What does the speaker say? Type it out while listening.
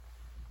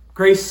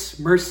Grace,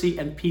 mercy,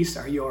 and peace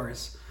are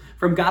yours.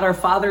 From God our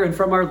Father and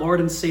from our Lord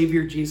and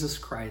Savior Jesus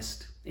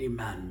Christ.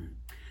 Amen.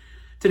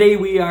 Today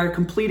we are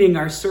completing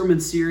our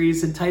sermon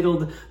series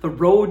entitled The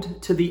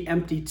Road to the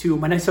Empty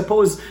Tomb. And I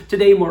suppose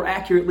today more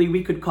accurately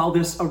we could call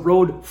this a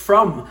road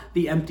from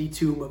the empty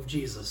tomb of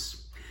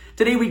Jesus.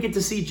 Today we get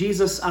to see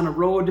Jesus on a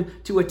road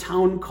to a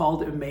town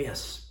called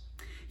Emmaus.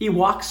 He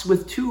walks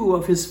with two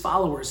of his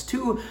followers,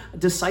 two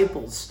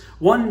disciples,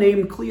 one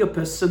named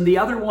Cleopas and the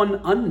other one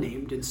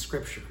unnamed in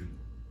Scripture.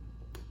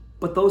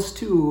 But those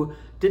two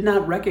did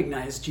not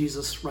recognize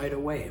Jesus right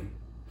away.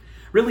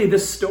 Really,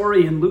 this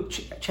story in Luke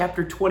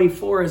chapter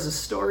 24 is a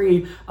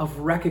story of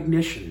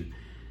recognition.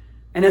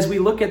 And as we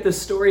look at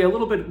this story a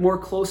little bit more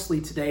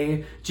closely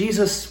today,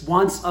 Jesus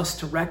wants us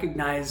to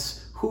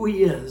recognize who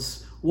he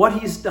is, what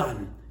he's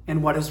done,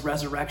 and what his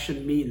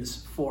resurrection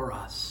means for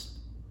us.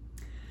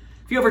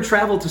 If you ever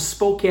traveled to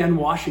Spokane,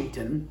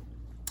 Washington,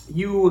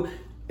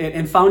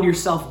 and found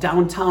yourself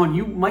downtown,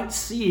 you might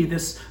see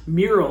this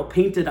mural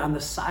painted on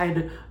the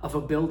side of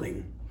a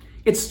building.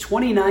 It's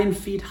 29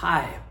 feet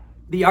high.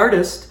 The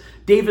artist,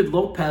 David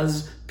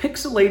Lopez,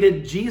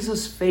 pixelated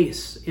Jesus'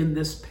 face in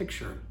this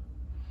picture.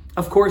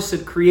 Of course,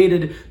 it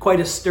created quite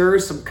a stir,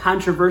 some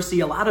controversy,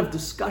 a lot of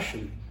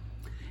discussion.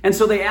 And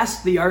so they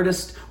asked the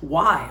artist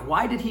why.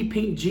 Why did he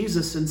paint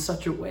Jesus in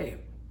such a way?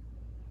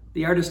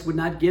 The artist would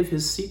not give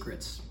his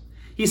secrets.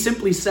 He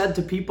simply said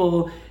to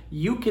people,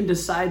 you can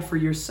decide for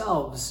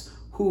yourselves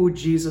who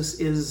Jesus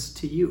is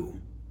to you.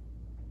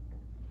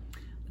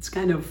 It's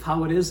kind of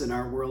how it is in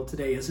our world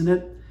today, isn't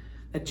it?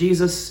 That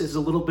Jesus is a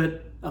little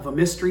bit of a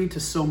mystery to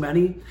so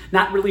many,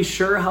 not really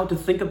sure how to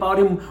think about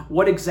him,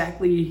 what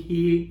exactly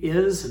he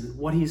is and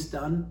what he's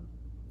done.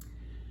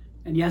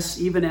 And yes,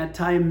 even at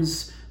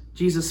times,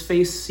 Jesus'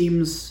 face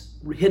seems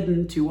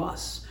hidden to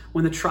us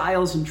when the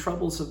trials and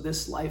troubles of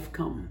this life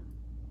come.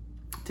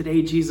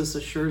 Today, Jesus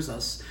assures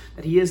us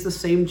that he is the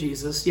same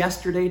Jesus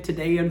yesterday,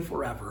 today, and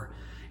forever.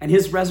 And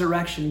his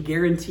resurrection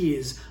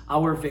guarantees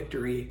our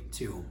victory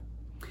too.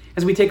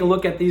 As we take a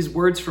look at these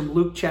words from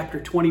Luke chapter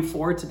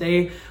 24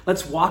 today,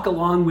 let's walk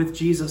along with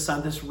Jesus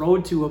on this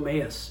road to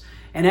Emmaus.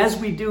 And as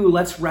we do,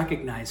 let's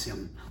recognize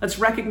him. Let's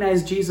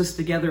recognize Jesus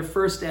together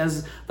first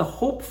as the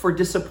hope for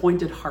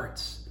disappointed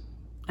hearts.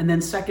 And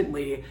then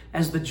secondly,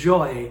 as the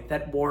joy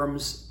that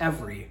warms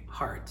every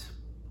heart.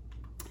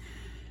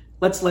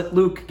 Let's let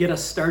Luke get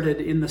us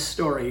started in the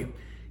story.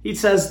 He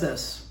says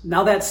this,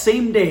 now that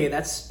same day,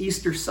 that's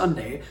Easter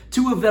Sunday,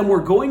 two of them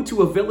were going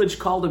to a village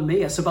called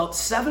Emmaus, about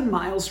 7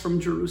 miles from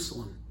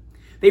Jerusalem.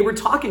 They were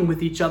talking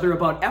with each other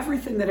about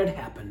everything that had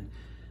happened.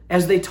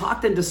 As they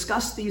talked and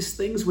discussed these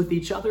things with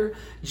each other,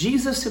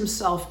 Jesus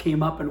himself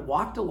came up and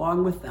walked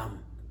along with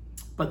them,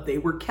 but they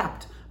were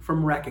kept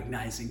from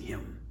recognizing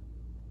him.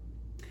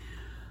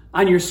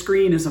 On your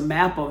screen is a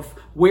map of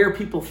where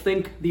people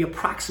think the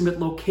approximate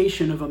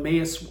location of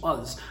Emmaus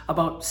was,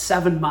 about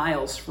 7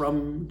 miles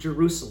from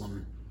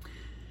Jerusalem.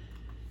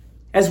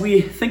 As we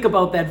think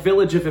about that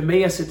village of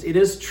Emmaus, it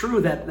is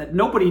true that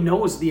nobody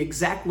knows the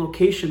exact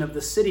location of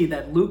the city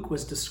that Luke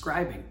was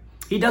describing.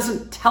 He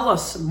doesn't tell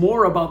us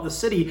more about the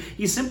city.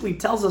 He simply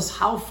tells us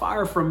how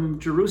far from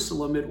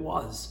Jerusalem it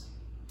was.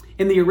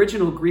 In the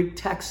original Greek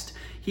text,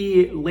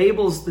 he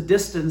labels the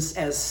distance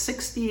as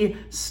 60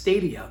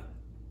 stadia,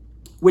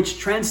 which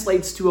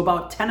translates to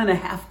about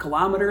 10.5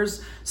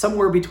 kilometers,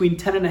 somewhere between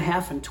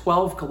 10.5 and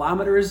 12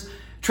 kilometers.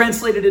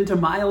 Translated into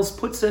miles,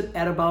 puts it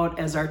at about,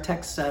 as our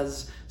text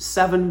says,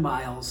 7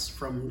 miles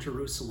from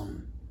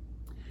Jerusalem.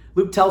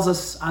 Luke tells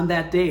us on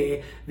that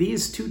day,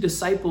 these two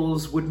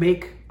disciples would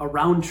make a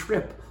round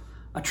trip,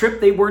 a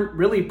trip they weren't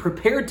really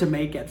prepared to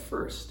make at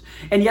first.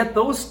 And yet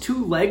those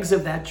two legs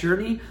of that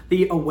journey,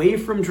 the away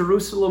from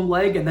Jerusalem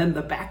leg and then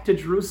the back to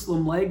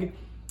Jerusalem leg,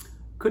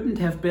 couldn't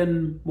have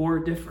been more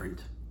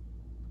different.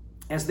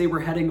 As they were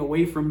heading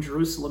away from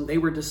Jerusalem, they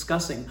were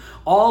discussing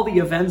all the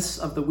events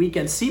of the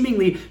weekend,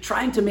 seemingly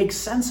trying to make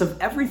sense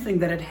of everything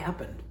that had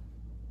happened.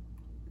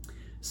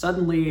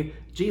 Suddenly,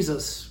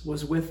 Jesus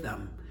was with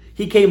them.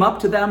 He came up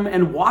to them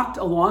and walked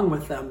along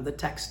with them, the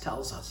text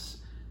tells us.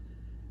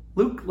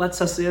 Luke lets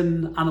us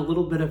in on a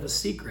little bit of a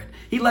secret.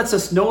 He lets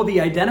us know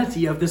the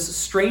identity of this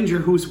stranger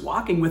who's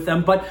walking with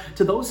them, but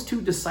to those two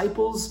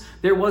disciples,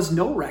 there was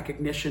no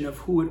recognition of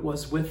who it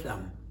was with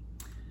them.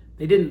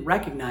 They didn't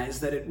recognize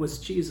that it was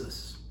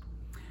Jesus.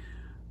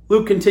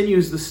 Luke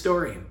continues the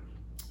story.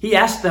 He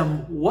asked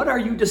them, what are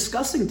you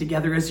discussing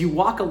together as you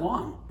walk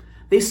along?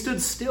 They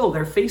stood still,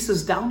 their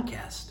faces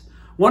downcast.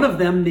 One of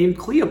them, named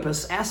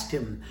Cleopas, asked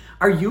him,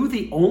 are you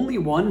the only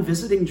one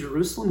visiting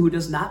Jerusalem who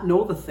does not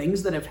know the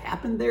things that have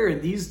happened there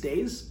in these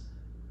days?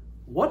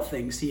 What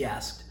things? He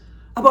asked.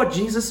 About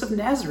Jesus of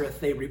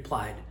Nazareth, they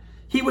replied.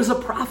 He was a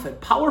prophet,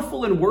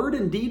 powerful in word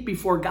and deed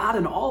before God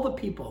and all the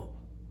people.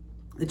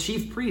 The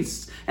chief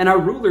priests and our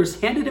rulers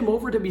handed him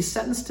over to be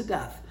sentenced to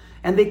death,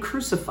 and they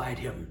crucified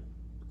him.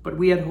 But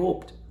we had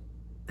hoped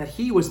that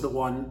he was the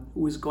one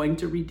who was going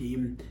to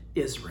redeem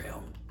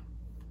Israel.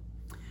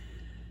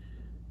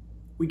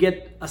 We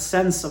get a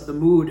sense of the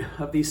mood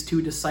of these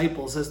two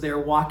disciples as they're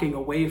walking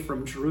away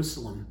from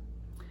Jerusalem.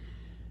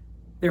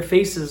 Their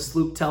faces,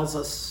 Luke tells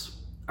us,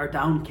 are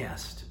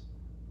downcast.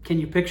 Can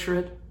you picture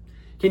it?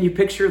 Can you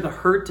picture the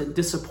hurt and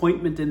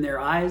disappointment in their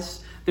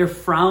eyes? Their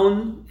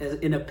frown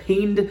in a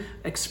pained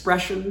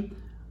expression?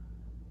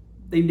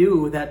 They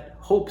knew that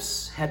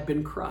hopes had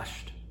been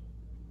crushed.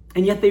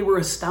 And yet they were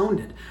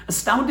astounded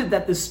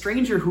that this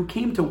stranger who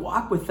came to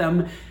walk with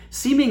them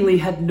seemingly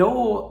had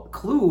no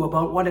clue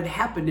about what had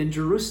happened in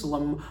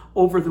Jerusalem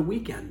over the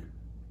weekend.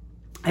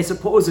 I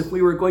suppose if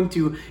we were going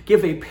to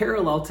give a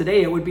parallel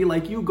today, it would be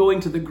like you going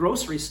to the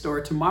grocery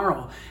store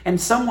tomorrow and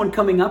someone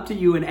coming up to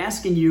you and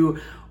asking you,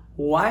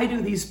 why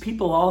do these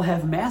people all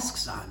have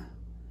masks on?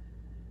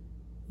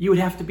 You would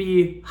have to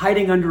be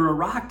hiding under a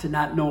rock to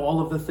not know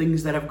all of the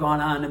things that have gone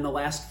on in the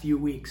last few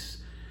weeks.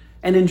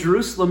 And in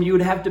Jerusalem, you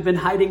would have to have been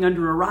hiding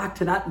under a rock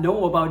to not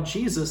know about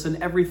Jesus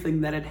and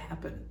everything that had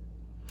happened.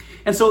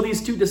 And so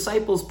these two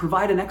disciples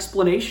provide an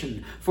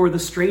explanation for the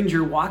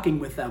stranger walking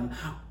with them,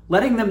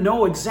 letting them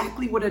know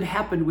exactly what had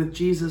happened with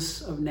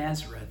Jesus of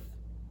Nazareth.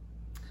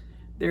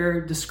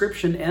 Their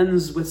description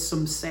ends with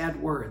some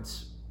sad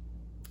words.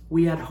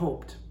 We had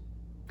hoped.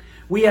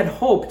 We had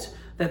hoped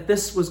that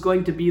this was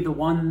going to be the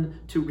one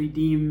to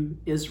redeem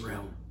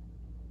Israel.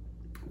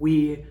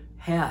 We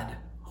had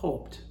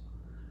hoped.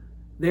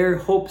 Their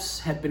hopes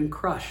had been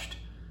crushed.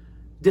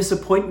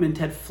 Disappointment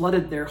had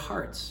flooded their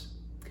hearts.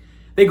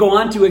 They go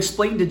on to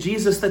explain to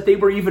Jesus that they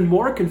were even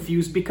more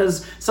confused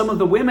because some of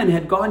the women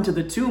had gone to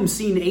the tomb,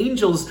 seen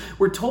angels,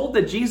 were told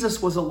that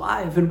Jesus was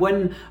alive. And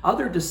when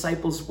other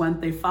disciples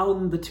went, they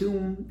found the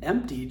tomb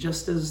empty,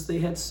 just as they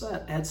had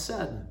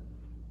said.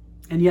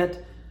 And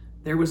yet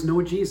there was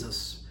no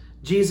Jesus.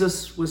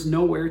 Jesus was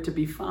nowhere to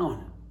be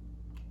found.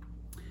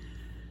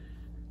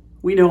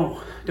 We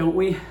know, don't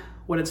we,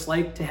 what it's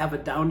like to have a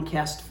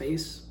downcast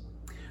face?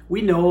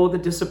 We know the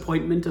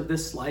disappointment of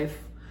this life.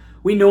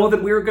 We know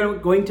that we're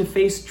going to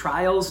face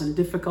trials and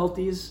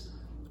difficulties.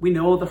 We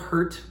know the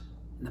hurt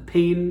and the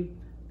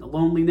pain, the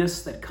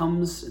loneliness that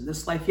comes in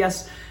this life.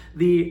 Yes,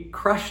 the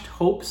crushed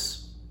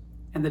hopes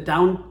and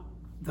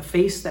the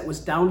face that was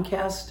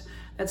downcast,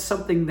 that's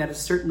something that is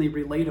certainly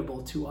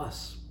relatable to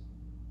us.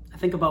 I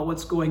think about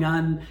what's going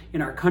on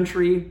in our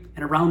country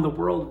and around the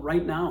world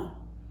right now,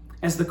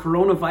 as the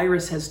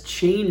coronavirus has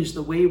changed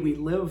the way we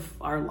live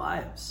our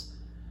lives.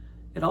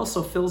 It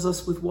also fills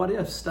us with what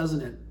ifs,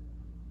 doesn't it?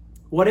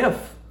 What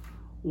if?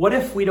 What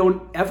if we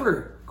don't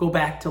ever go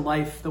back to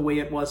life the way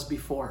it was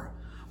before?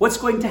 What's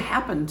going to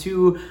happen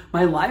to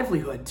my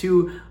livelihood,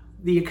 to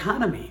the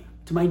economy,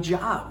 to my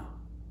job?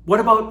 What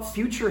about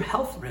future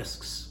health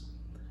risks?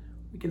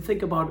 We can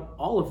think about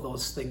all of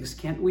those things,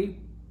 can't we?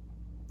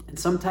 And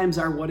sometimes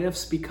our what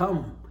ifs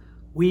become,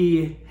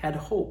 we had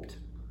hoped.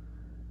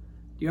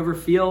 Do you ever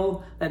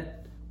feel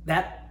that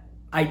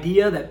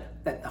idea,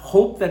 that the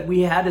hope that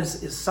we had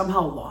is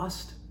somehow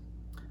lost?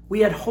 We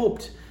had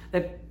hoped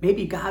that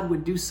maybe God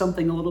would do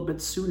something a little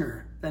bit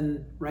sooner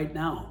than right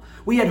now.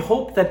 We had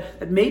hoped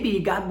that maybe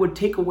God would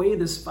take away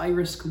this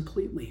virus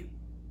completely.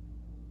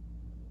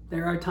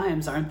 There are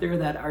times, aren't there,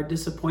 that our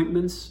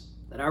disappointments,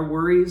 that our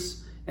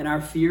worries and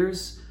our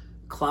fears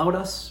cloud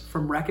us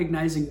from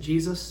recognizing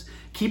Jesus,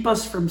 keep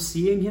us from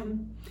seeing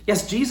him.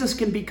 Yes, Jesus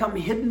can become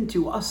hidden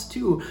to us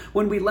too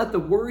when we let the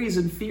worries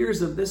and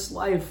fears of this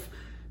life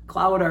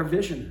cloud our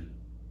vision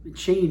and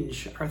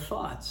change our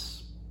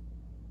thoughts.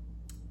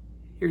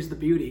 Here's the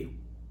beauty.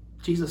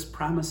 Jesus'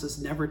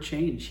 promises never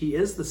change. He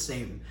is the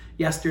same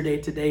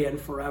yesterday, today, and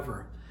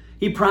forever.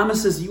 He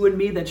promises you and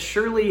me that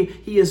surely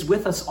he is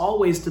with us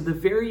always to the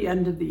very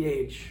end of the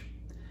age.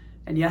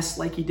 And yes,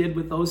 like he did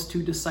with those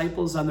two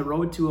disciples on the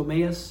road to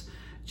Emmaus,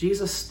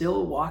 Jesus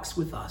still walks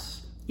with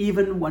us,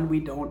 even when we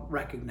don't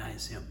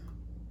recognize him.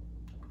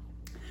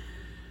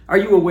 Are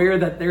you aware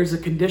that there's a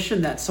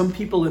condition that some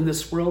people in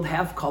this world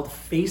have called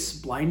face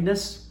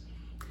blindness?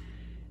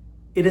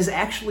 It is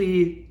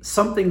actually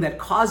something that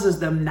causes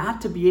them not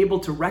to be able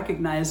to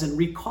recognize and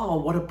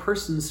recall what a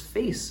person's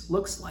face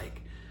looks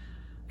like.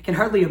 I can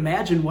hardly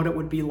imagine what it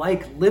would be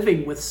like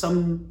living with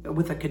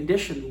a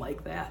condition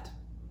like that.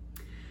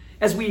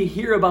 As we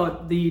hear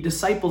about the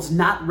disciples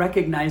not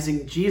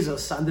recognizing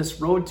Jesus on this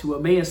road to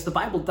Emmaus, the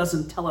Bible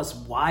doesn't tell us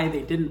why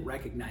they didn't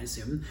recognize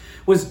him.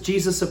 Was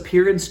Jesus'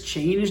 appearance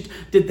changed?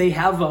 Did they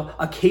have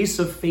a case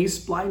of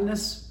face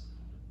blindness?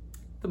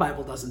 The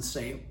Bible doesn't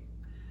say.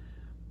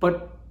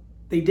 But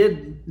they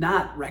did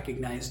not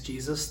recognize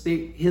Jesus.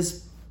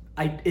 His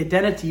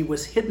identity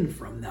was hidden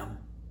from them.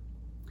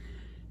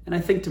 And I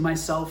think to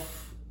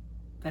myself,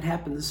 that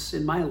happens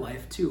in my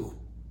life too.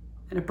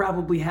 And it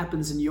probably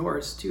happens in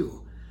yours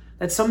too.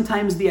 That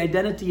sometimes the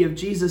identity of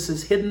Jesus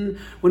is hidden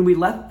when we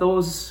let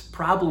those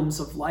problems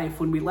of life,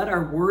 when we let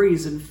our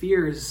worries and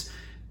fears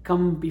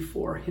come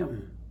before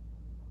him.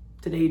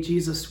 Today,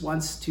 Jesus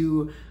wants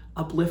to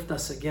uplift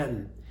us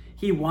again.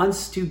 He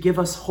wants to give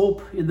us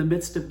hope in the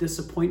midst of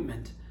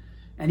disappointment.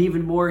 And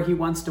even more, he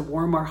wants to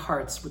warm our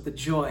hearts with the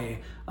joy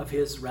of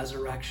his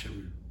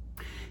resurrection.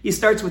 He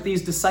starts with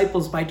these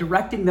disciples by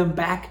directing them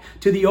back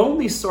to the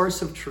only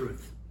source of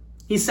truth.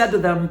 He said to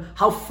them,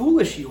 how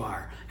foolish you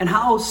are, and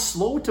how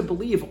slow to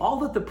believe all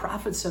that the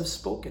prophets have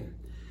spoken.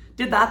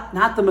 Did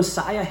not the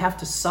Messiah have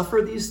to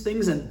suffer these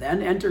things and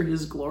then enter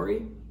his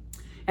glory?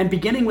 And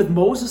beginning with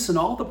Moses and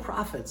all the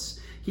prophets,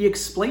 he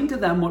explained to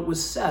them what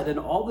was said in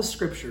all the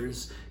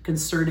scriptures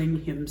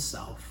concerning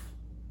himself.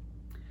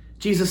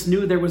 Jesus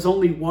knew there was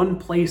only one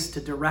place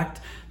to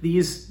direct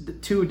these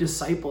two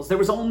disciples. There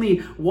was only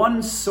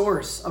one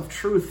source of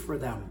truth for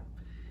them.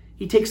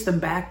 He takes them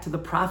back to the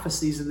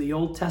prophecies in the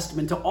Old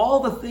Testament, to all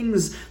the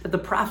things that the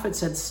prophets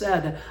had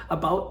said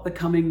about the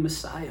coming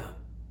Messiah.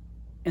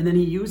 And then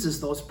he uses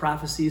those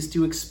prophecies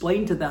to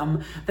explain to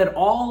them that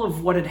all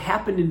of what had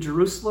happened in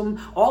Jerusalem,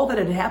 all that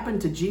had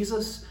happened to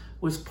Jesus,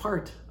 was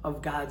part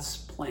of God's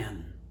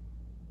plan.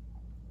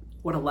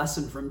 What a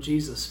lesson from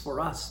Jesus for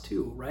us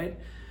too, right?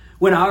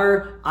 When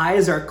our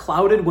eyes are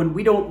clouded, when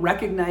we don't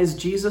recognize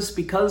Jesus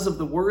because of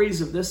the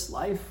worries of this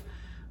life,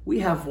 we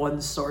have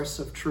one source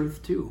of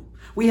truth too.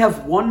 We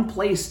have one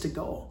place to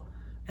go,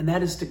 and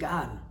that is to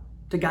God,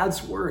 to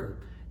God's word,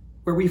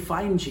 where we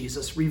find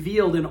Jesus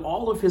revealed in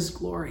all of his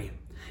glory.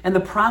 And the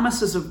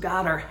promises of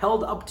God are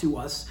held up to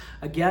us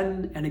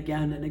again and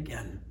again and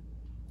again.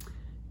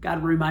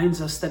 God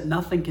reminds us that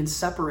nothing can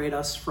separate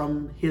us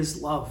from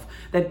his love,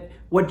 that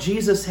what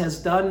Jesus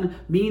has done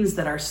means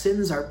that our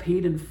sins are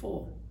paid in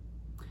full.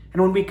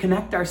 And when we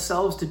connect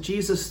ourselves to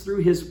Jesus through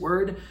his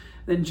word,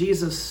 then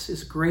Jesus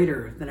is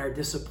greater than our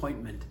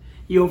disappointment.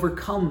 He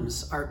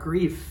overcomes our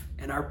grief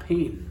and our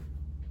pain.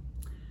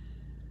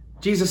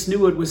 Jesus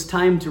knew it was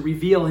time to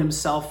reveal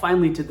himself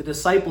finally to the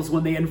disciples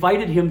when they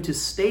invited him to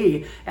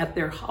stay at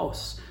their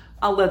house.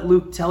 I'll let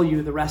Luke tell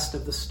you the rest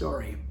of the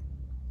story.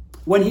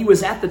 When he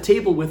was at the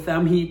table with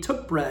them, he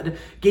took bread,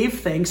 gave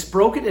thanks,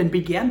 broke it, and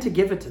began to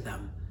give it to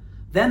them.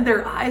 Then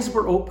their eyes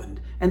were opened,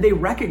 and they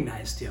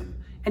recognized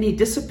him, and he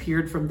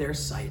disappeared from their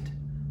sight.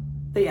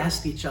 They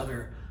asked each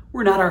other,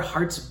 "Were not our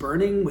hearts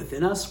burning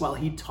within us while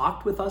he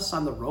talked with us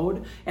on the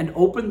road and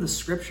opened the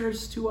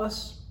scriptures to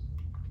us?"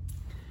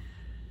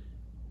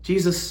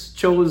 Jesus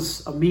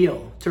chose a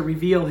meal to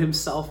reveal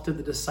himself to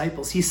the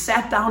disciples. He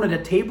sat down at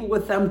a table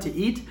with them to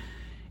eat,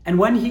 and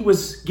when he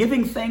was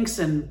giving thanks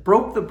and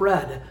broke the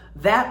bread,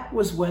 that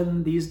was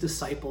when these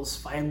disciples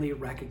finally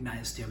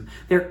recognized him.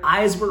 Their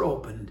eyes were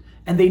opened,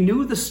 and they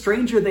knew the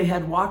stranger they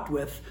had walked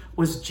with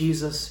was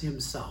Jesus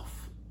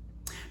himself.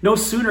 No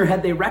sooner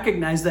had they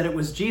recognized that it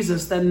was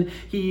Jesus than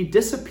he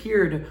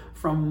disappeared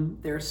from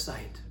their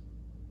sight.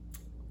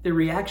 Their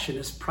reaction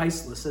is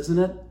priceless, isn't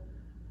it?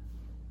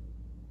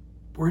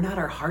 Were not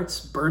our hearts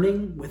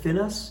burning within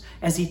us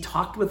as he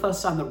talked with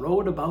us on the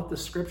road about the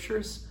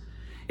scriptures?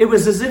 It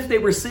was as if they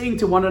were saying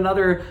to one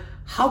another,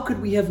 how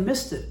could we have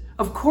missed it?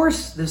 Of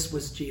course this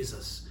was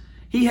Jesus.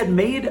 He had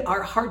made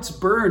our hearts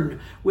burn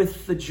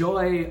with the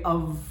joy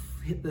of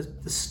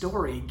the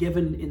story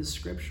given in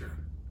scripture.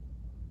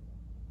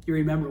 You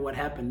remember what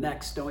happened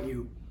next, don't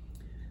you?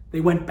 They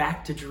went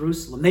back to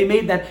Jerusalem. They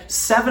made that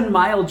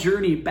 7-mile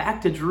journey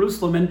back to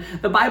Jerusalem. And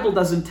the Bible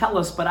doesn't tell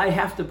us, but I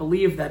have to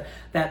believe that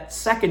that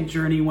second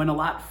journey went a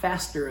lot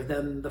faster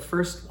than the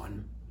first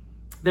one.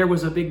 There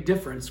was a big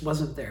difference,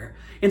 wasn't there?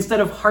 Instead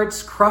of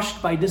hearts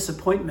crushed by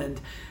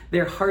disappointment,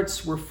 their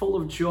hearts were full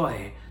of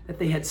joy that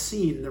they had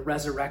seen the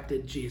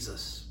resurrected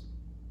Jesus.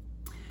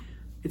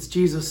 It's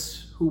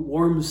Jesus who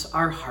warms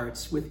our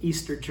hearts with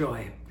Easter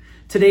joy.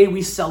 Today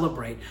we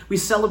celebrate. We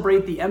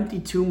celebrate the empty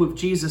tomb of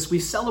Jesus. We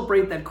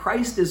celebrate that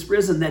Christ is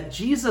risen, that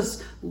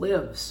Jesus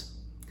lives.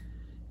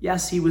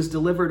 Yes, he was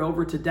delivered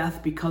over to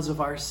death because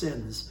of our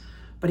sins,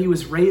 but he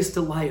was raised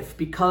to life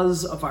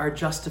because of our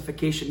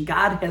justification.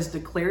 God has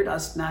declared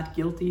us not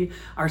guilty.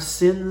 Our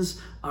sins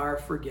are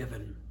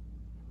forgiven.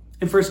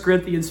 In 1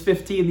 Corinthians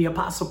 15, the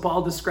Apostle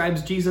Paul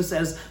describes Jesus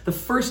as the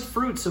first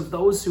fruits of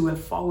those who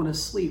have fallen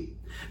asleep,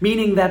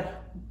 meaning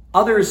that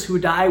others who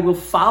die will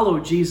follow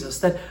Jesus,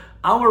 that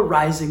our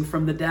rising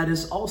from the dead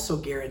is also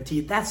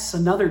guaranteed. That's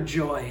another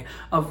joy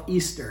of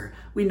Easter.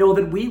 We know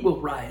that we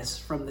will rise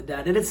from the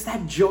dead. And it's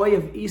that joy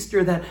of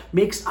Easter that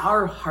makes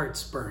our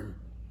hearts burn,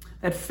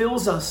 that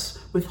fills us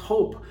with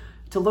hope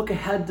to look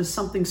ahead to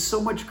something so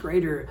much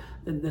greater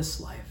than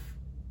this life.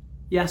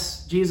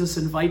 Yes, Jesus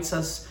invites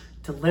us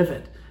to live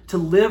it, to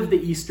live the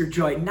Easter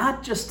joy,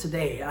 not just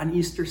today on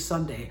Easter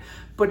Sunday,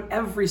 but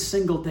every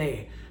single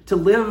day, to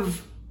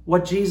live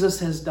what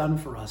Jesus has done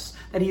for us,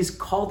 that he's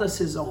called us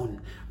his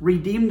own,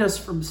 redeemed us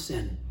from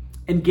sin,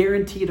 and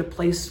guaranteed a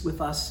place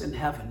with us in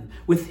heaven,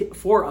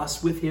 for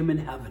us with him in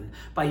heaven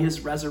by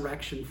his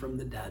resurrection from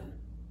the dead.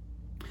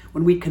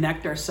 When we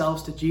connect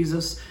ourselves to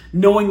Jesus,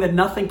 knowing that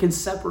nothing can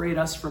separate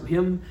us from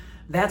him,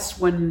 that's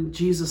when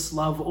Jesus'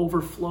 love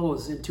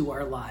overflows into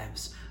our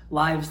lives,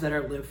 lives that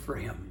are lived for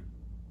him.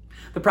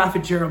 The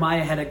prophet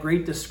Jeremiah had a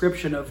great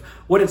description of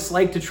what it's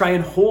like to try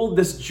and hold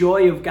this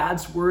joy of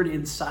God's word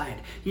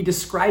inside. He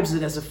describes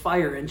it as a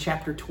fire in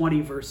chapter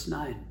 20, verse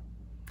 9.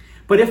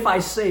 But if I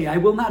say, I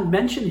will not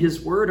mention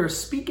his word or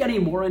speak any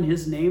more in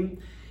his name,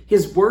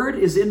 his word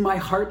is in my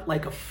heart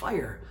like a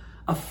fire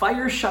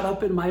shut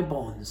up in my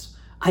bones.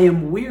 I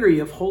am weary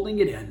of holding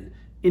it in.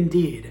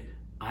 Indeed,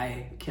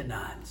 I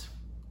cannot.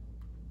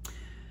 I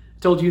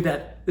told you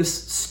that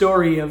this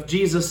story of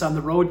Jesus on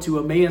the road to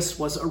Emmaus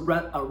was a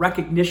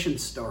recognition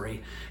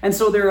story. And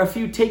so there are a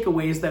few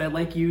takeaways that I'd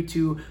like you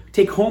to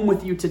take home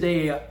with you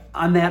today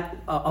on that,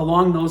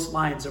 along those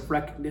lines of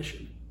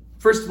recognition.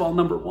 First of all,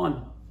 number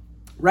one,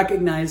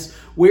 recognize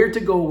where to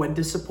go when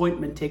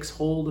disappointment takes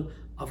hold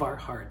of our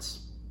hearts.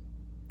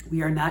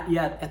 We are not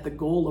yet at the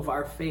goal of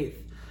our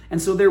faith. And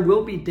so there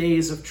will be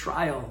days of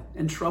trial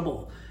and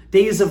trouble,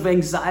 days of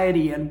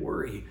anxiety and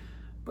worry.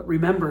 But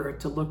remember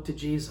to look to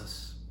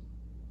Jesus.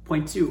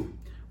 Point two,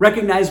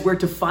 recognize where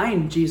to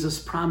find Jesus'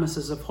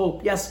 promises of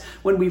hope. Yes,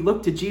 when we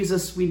look to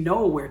Jesus, we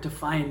know where to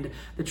find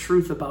the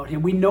truth about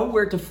him. We know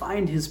where to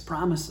find his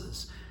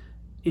promises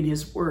in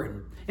his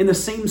word. In the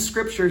same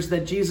scriptures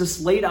that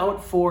Jesus laid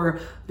out for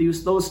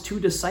those two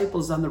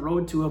disciples on the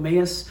road to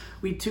Emmaus,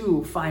 we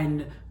too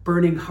find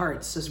burning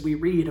hearts as we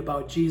read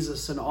about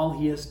Jesus and all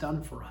he has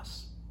done for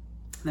us.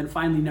 And then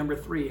finally, number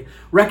three,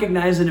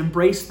 recognize and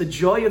embrace the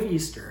joy of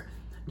Easter,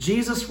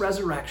 Jesus'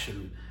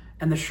 resurrection,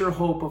 and the sure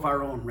hope of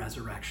our own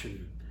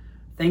resurrection.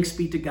 Thanks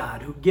be to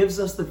God who gives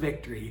us the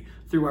victory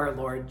through our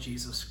Lord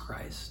Jesus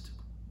Christ.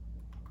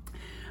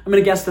 I'm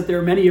going to guess that there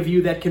are many of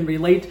you that can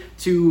relate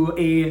to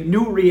a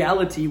new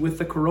reality with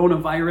the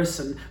coronavirus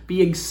and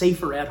being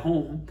safer at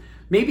home.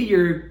 Maybe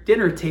your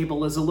dinner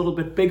table is a little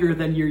bit bigger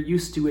than you're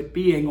used to it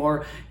being,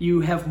 or you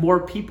have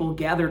more people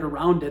gathered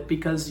around it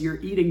because you're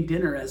eating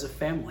dinner as a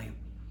family.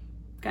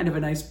 Kind of a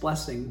nice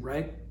blessing,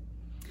 right?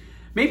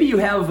 Maybe you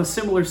have a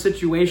similar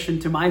situation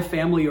to my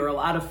family or a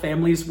lot of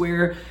families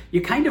where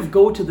you kind of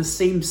go to the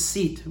same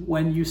seat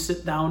when you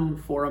sit down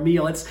for a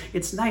meal.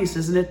 It's nice,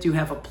 isn't it, to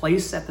have a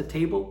place at the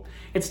table?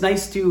 It's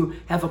nice to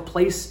have a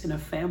place in a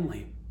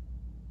family.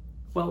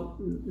 Well,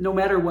 no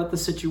matter what the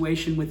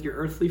situation with your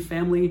earthly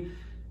family,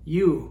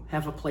 you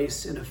have a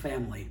place in a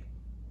family,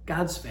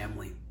 God's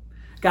family.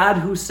 God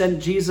who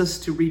sent Jesus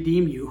to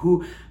redeem you,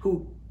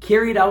 who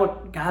carried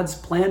out God's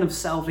plan of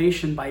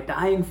salvation by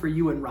dying for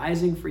you and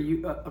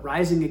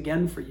rising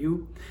again for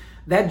you.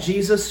 That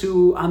Jesus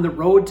who on the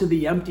road to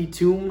the empty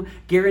tomb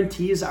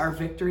guarantees our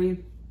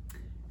victory,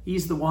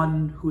 he's the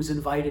one who's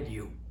invited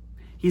you.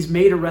 He's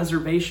made a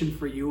reservation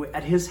for you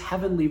at his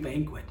heavenly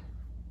banquet.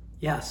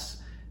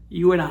 Yes,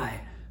 you and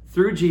I,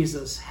 through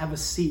Jesus, have a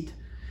seat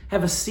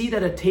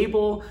at a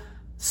table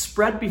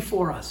spread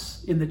before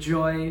us in the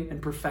joy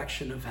and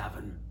perfection of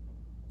heaven.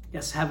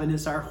 Yes, heaven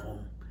is our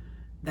home.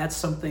 That's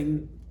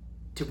something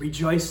to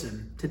rejoice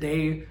in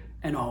today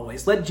and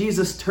always. Let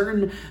Jesus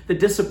turn the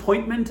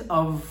disappointment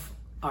of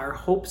our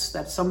hopes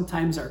that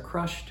sometimes are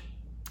crushed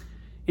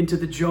into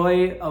the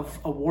joy of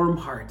a warm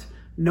heart,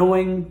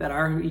 knowing that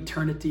our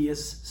eternity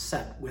is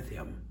set with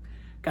him.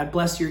 God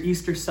bless your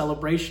Easter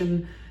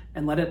celebration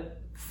and let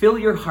it fill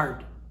your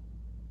heart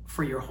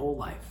for your whole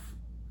life.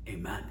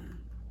 Amen.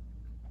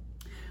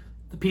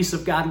 The peace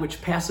of God,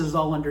 which passes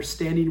all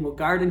understanding, will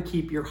guard and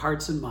keep your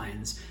hearts and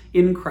minds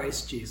in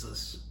Christ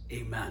Jesus.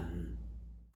 Amen.